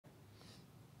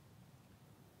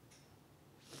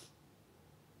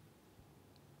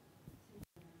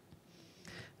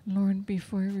Lord,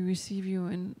 before we receive you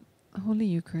in Holy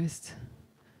Eucharist,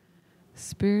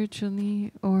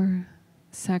 spiritually or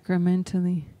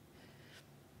sacramentally,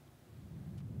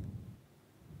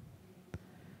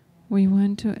 we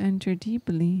want to enter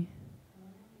deeply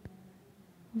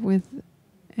with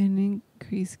an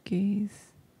increased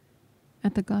gaze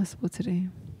at the gospel today.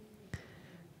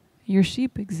 Your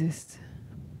sheep exist.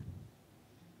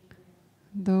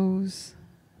 Those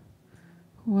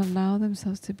who allow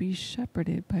themselves to be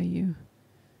shepherded by you.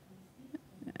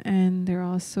 And there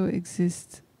also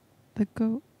exist the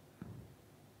goat.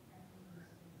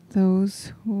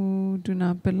 Those who do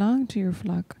not belong to your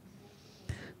flock,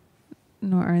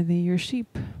 nor are they your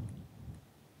sheep.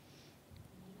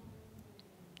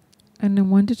 And in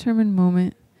one determined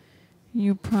moment,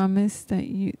 you promise that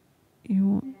you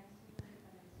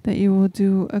will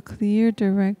do a clear,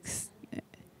 direct,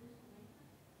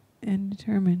 and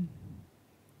determined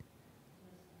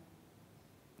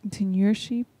between your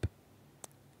sheep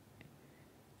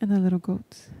and the little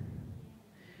goats.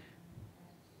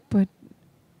 But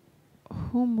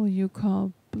whom will you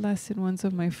call blessed ones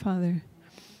of my Father?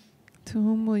 To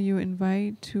whom will you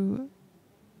invite to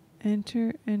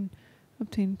enter and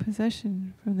obtain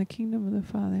possession from the kingdom of the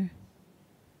Father?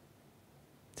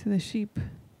 To the sheep.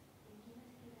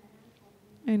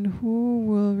 And who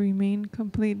will remain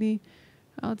completely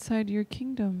outside your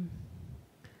kingdom?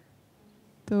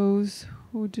 Those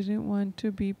who didn't want to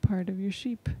be part of your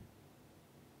sheep.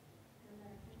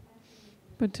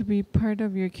 But to be part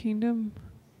of your kingdom,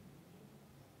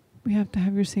 we have to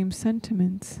have your same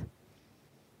sentiments.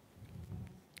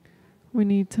 We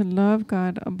need to love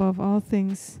God above all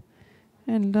things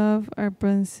and love our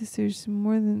brothers and sisters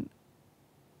more than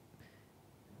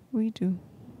we do.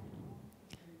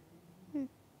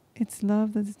 It's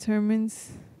love that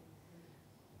determines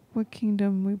what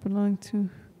kingdom we belong to.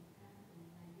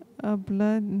 A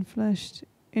blood and flesh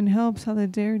in help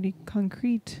solidarity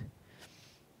concrete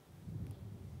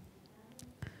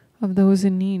of those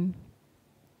in need.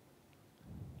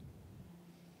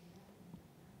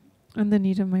 And the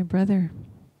need of my brother.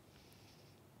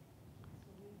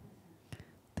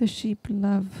 The sheep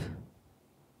love.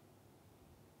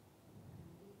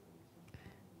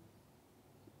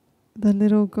 The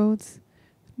little goats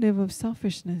live of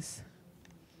selfishness,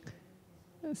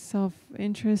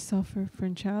 self-interest,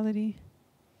 self-referentiality,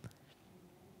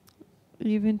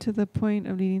 even to the point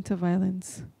of leading to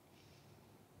violence.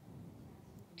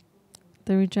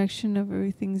 The rejection of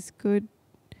everything's good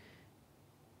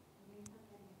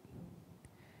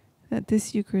that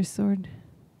this Eucharist, Lord,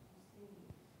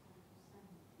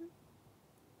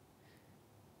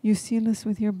 you seal us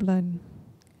with your blood,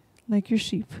 like your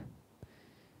sheep,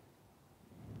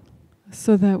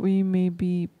 so that we may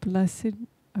be blessed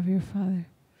of your Father.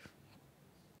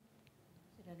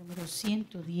 Será número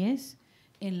 110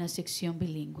 en la sección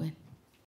bilingüe.